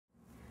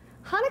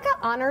Hanukkah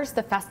honors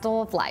the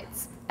Festival of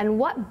Lights, and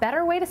what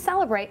better way to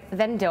celebrate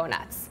than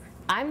donuts?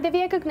 I'm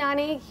Divya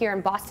Gugnani here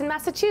in Boston,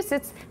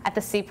 Massachusetts at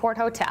the Seaport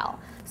Hotel.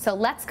 So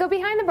let's go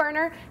behind the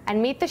burner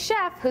and meet the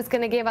chef who's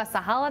going to give us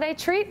a holiday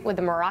treat with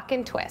a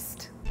Moroccan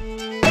twist.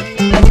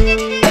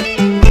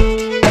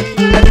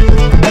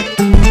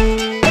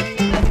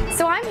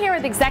 So I'm here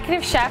with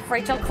Executive Chef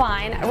Rachel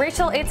Klein.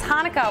 Rachel, it's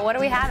Hanukkah. What are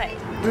we having?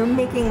 We're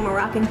making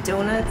Moroccan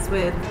donuts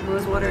with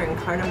rosewater and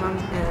cardamom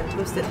and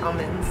toasted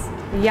almonds.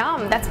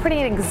 Yum, that's pretty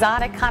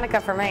exotic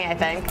Hanukkah for me, I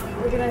think.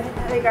 We're gonna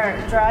take our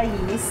dry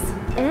yeast,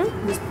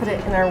 just put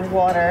it in our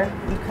water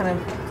and kind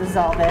of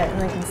dissolve it,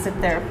 and then it can sit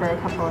there for a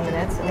couple of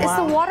minutes. And Is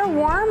the water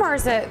warm or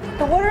is it?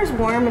 The water's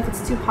warm. If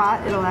it's too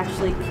hot, it'll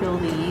actually kill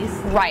the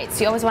yeast. Right,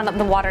 so you always want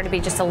the water to be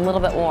just a little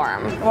bit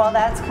warm. While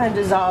that's kind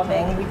of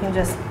dissolving, we can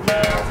just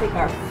take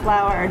our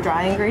flour, our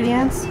dry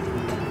ingredients.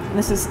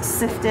 This is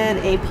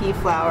sifted AP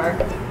flour.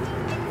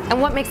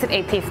 And what makes it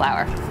AP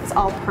flour? It's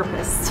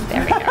all-purpose.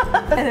 There we go.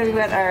 And then we've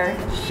got our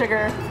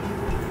sugar.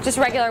 Just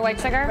regular white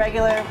sugar?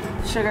 Regular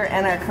sugar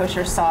and our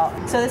kosher salt.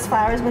 So this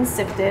flour has been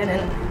sifted,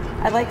 and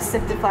I like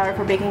sifted flour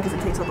for baking because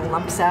it takes all the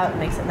lumps out and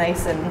makes it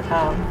nice and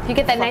you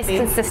get that fluffy. nice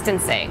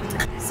consistency.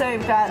 So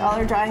we've got all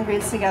our dry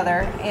ingredients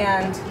together,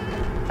 and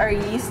our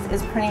yeast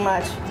is pretty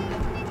much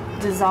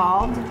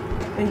dissolved.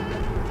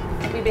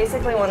 We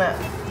basically want to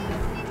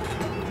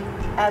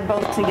add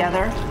both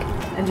together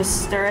and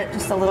just stir it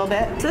just a little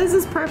bit. So this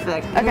is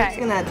perfect. Okay. I'm just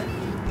gonna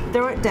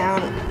throw it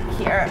down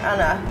here on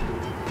a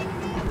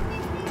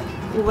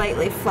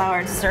lightly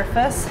floured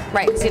surface.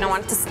 Right, because you don't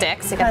want it to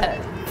stick, so you got the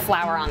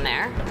flour on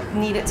there.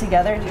 Knead it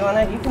together. Do you want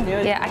to? You can do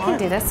it. Yeah, I can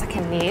do this. I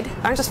can knead.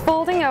 I'm just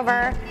folding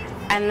over,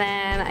 and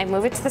then I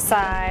move it to the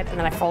side, and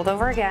then I fold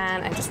over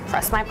again and just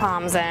press my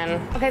palms in.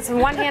 Okay, so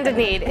one-handed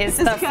knead is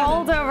the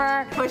fold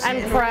over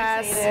and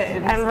press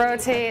and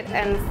rotate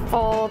and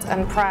fold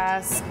and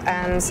press,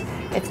 and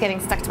it's getting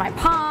stuck to my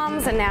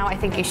palms, and now I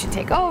think you should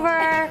take over.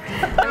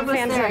 I'm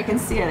there. I can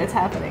see it. It's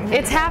happening.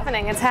 It's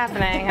happening. It's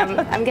happening.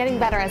 I'm getting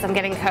better as I'm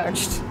getting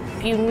coached.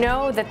 You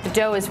know that the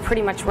dough is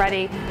pretty much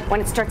ready when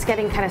it starts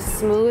getting kind of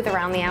smooth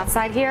around the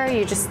outside here.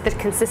 The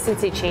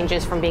consistency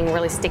changes from being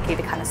really sticky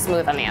to kind of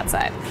smooth on the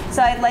outside.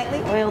 So I lightly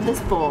oiled this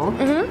bowl,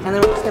 and then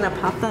we're just gonna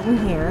pop that in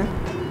here,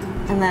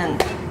 and then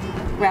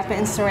wrap it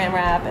in saran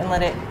wrap and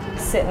let it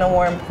sit in a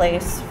warm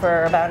place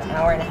for about an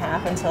hour and a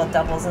half until it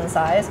doubles in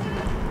size.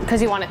 Because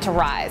you want it to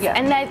rise. Yeah.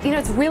 And that,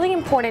 it's a really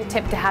important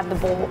tip to have the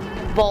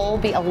bowl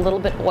be a little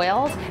bit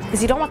oiled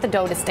because you don't want the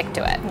dough to stick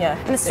to it. Yeah.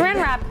 And the saran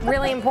wrap,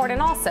 really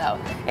important also.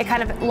 It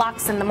kind of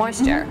locks in the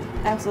moisture.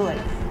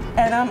 Absolutely.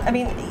 And I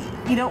mean,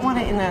 you don't want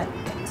it in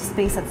a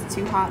space that's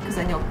too hot because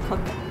then you'll cook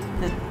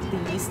the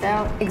yeast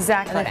out.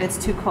 Exactly. And if it's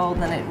too cold,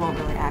 then it won't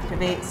really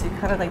activate. So you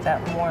kind of like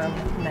that warm,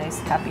 nice,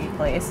 happy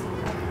place.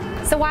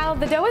 So while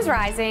the dough is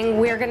rising,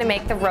 we're going to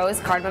make the rose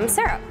cardamom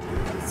syrup.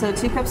 So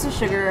 2 cups of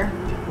sugar,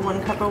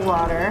 1 cup of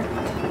water.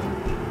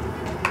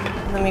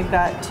 And then we've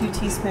got 2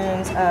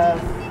 teaspoons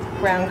of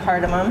ground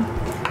cardamom,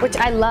 which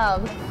I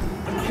love.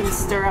 You can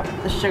stir up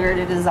the sugar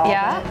to dissolve it.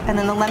 And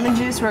then the lemon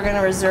juice we're going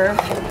to reserve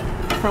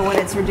for when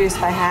it's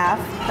reduced by half.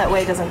 That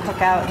way it doesn't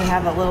cook out and you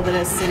have a little bit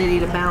of acidity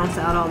to balance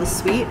out all the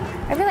sweet.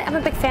 I'm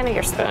a big fan of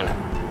your spoon.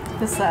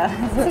 This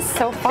is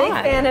so fun.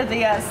 Big fan of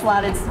the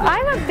slotted spoon.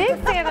 I'm a big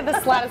fan of the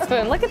slotted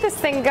spoon. Look at this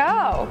thing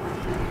go.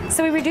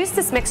 So we reduced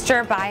this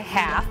mixture by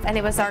half, and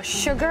it was our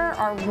sugar,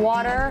 our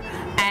water,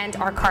 and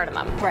our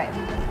cardamom. Right.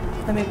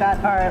 Then we've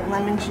got our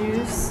lemon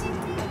juice,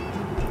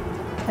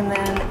 and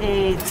then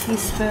a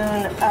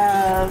teaspoon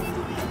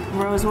of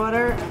rose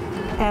water.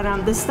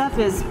 And this stuff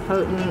is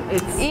potent.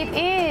 It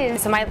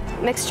is. So my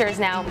mixture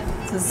now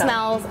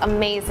smells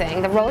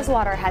amazing. The rose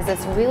water has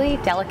this really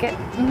delicate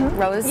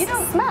rose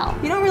smell.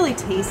 You don't really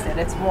taste it.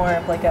 It's more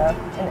of like an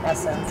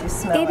essence. You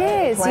smell it.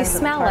 It is. You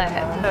smell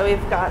it. So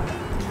we've got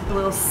a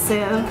little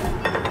sieve,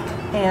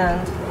 and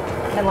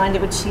I lined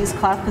it with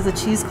cheesecloth because the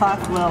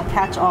cheesecloth will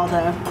catch all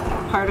the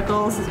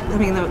particles. I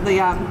mean, the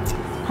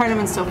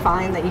cardamon's so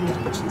fine that you need to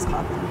put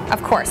cheesecloth in.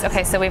 Of course.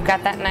 Okay, so we've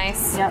got that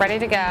nice, ready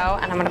to go,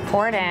 and I'm going to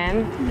pour it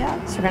in.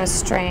 Yeah. So we're going to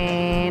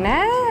strain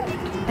it.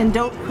 And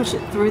don't push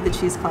it through the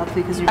cheesecloth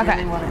because you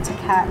really want it to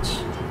catch.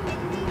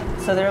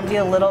 So there'll be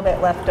a little bit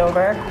left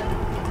over.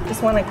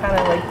 Just want to kind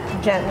of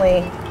like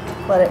gently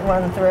let it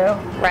run through.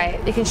 Right.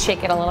 You can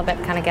shake it a little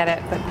bit, kind of get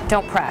it, but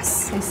don't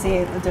press. You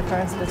see the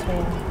difference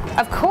between...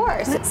 Of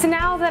course. So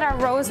now that our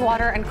rose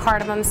water and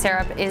cardamom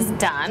syrup is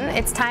done,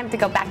 it's time to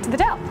go back to the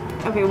dough.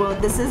 Okay, well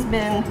this has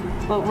been,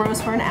 it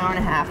rose for an hour and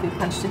a half. We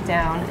punched it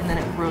down, and then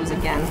it rose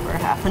again for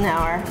half an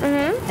hour.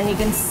 And you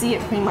can see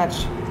it pretty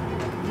much.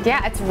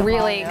 Yeah, it's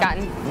really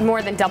gotten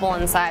more than double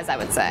in size, I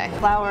would say.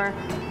 Flour,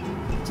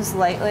 just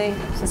lightly,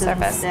 so it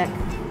doesn't stick.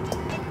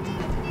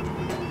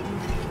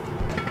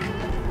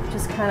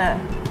 Just kind of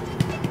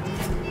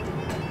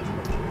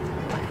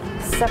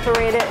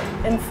separate it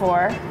in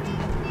 4.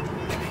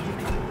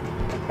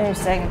 And you're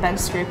saying bench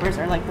scrapers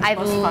are like the most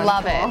fun tool. I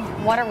love it.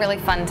 What a really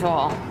fun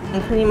tool.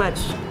 And pretty much,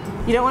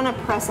 you don't want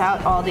to press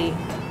out all the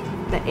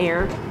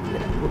air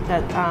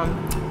that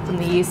from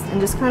the yeast,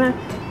 and just kind of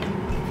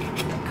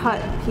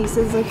cut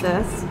pieces like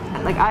this.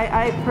 Like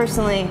I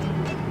personally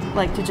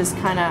like to just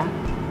kind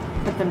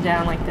of put them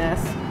down like this.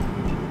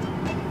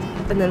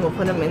 And then we'll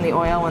put them in the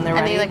oil when they're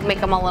ready. And then you like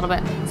make them a little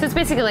bit. So it's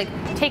basically like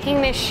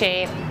taking this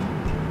shape,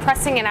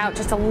 pressing it out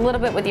just a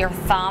little bit with your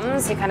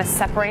thumbs. You kind of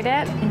separate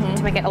it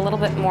to make it a little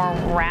bit more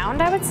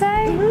round, I would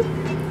say.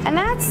 And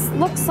that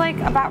looks like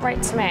about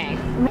right to me.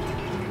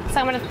 So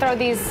I'm gonna throw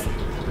these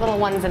little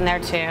ones in there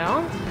too.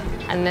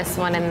 And this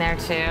one in there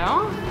too.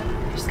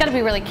 Just gotta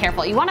be really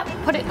careful. You wanna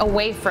put it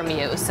away from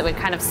you so it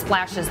kind of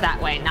splashes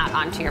that way, not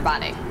onto your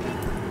body.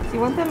 So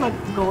you want them a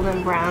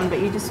golden brown, but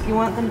you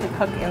want them to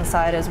cook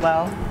inside as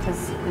well,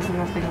 because there's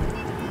nothing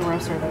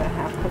grosser than a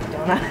half-cooked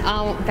donut.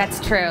 Oh, that's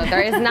true.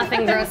 There is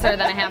nothing grosser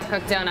than a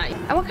half-cooked donut.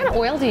 And what kind of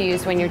oil do you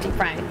use when you're deep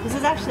frying? This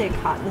is actually a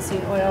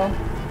cottonseed oil.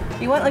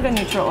 You want like a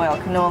neutral oil,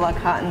 canola,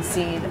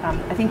 cottonseed.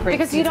 I think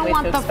grapeseed's way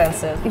too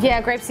expensive. Yeah,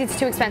 grapeseed's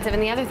too expensive.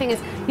 And the other thing is,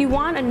 you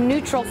want a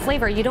neutral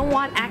flavor. You don't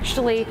want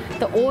actually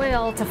the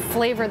oil to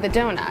flavor the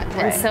donut.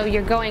 And so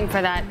you're going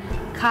for that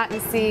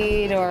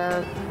cottonseed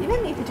or... You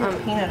even need to do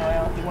peanut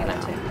oil if you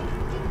wanted to.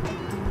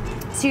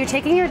 So you're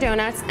taking your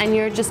donuts and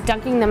you're just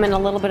dunking them in a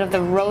little bit of the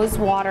rose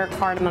water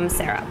cardamom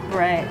syrup.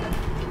 Right.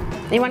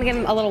 You want to get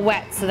them a little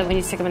wet so that when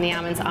you stick them in the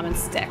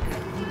almonds stick.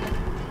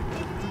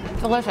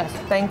 Delicious.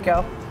 Thank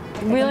you.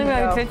 Really,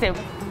 really tasty.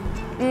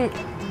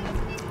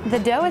 The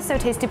dough is so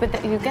tasty,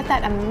 but you get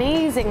that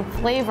amazing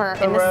flavor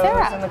in the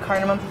syrup. And the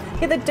cardamom.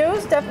 Yeah, the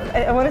dough's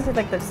definitely, I want to say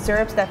like the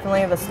syrup's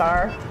definitely the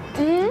star.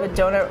 The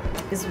donut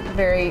is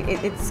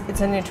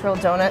it's a neutral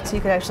donut, so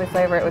you could actually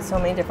flavor it with so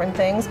many different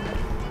things.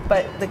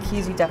 But the key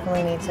is you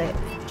definitely need to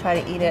try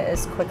to eat it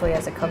as quickly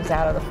as it comes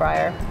out of the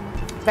fryer.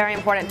 Very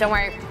important. Don't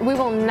worry, we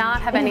will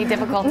not have any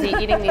difficulty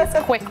eating these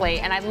quickly,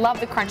 and I love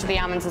the crunch of the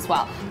almonds as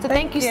well. So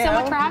thank you so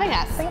much for having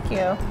us. Thank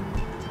you.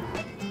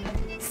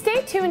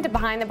 Stay tuned to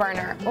Behind the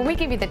Burner, where we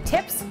give you the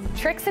tips,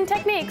 tricks, and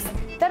techniques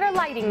that are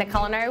lighting the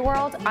culinary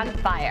world on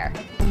fire.